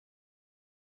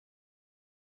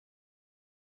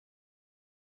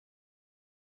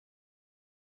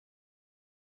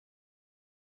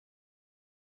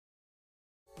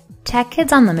Tech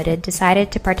Kids Unlimited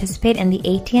decided to participate in the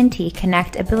AT&T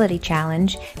Connect Ability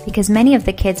Challenge because many of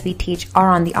the kids we teach are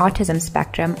on the autism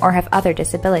spectrum or have other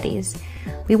disabilities.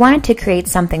 We wanted to create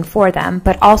something for them,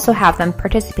 but also have them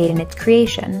participate in its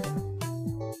creation.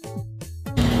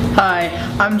 Hi,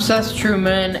 I'm Seth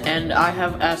Truman and I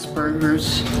have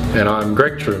Asperger's. And I'm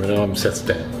Greg Truman and I'm Seth's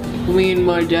dad. Me and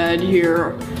my dad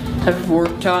here have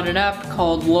worked on an app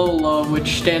called LOLA,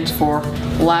 which stands for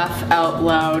Laugh Out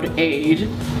Loud Aid,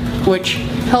 which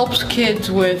helps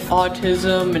kids with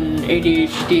autism and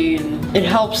ADHD, and it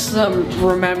helps them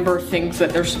remember things that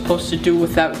they're supposed to do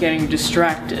without getting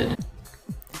distracted.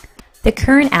 The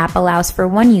current app allows for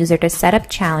one user to set up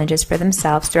challenges for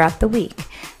themselves throughout the week,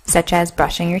 such as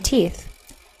brushing your teeth.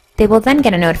 They will then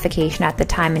get a notification at the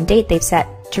time and date they've set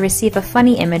to receive a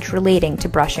funny image relating to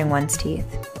brushing one's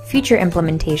teeth. Future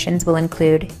implementations will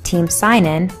include team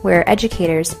sign-in, where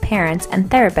educators, parents, and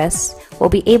therapists will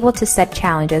be able to set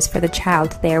challenges for the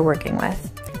child they are working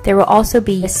with. There will also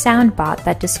be a sound bot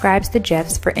that describes the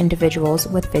GIFs for individuals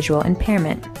with visual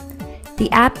impairment. The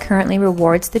app currently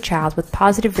rewards the child with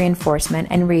positive reinforcement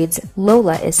and reads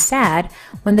 "Lola is sad"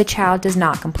 when the child does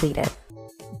not complete it.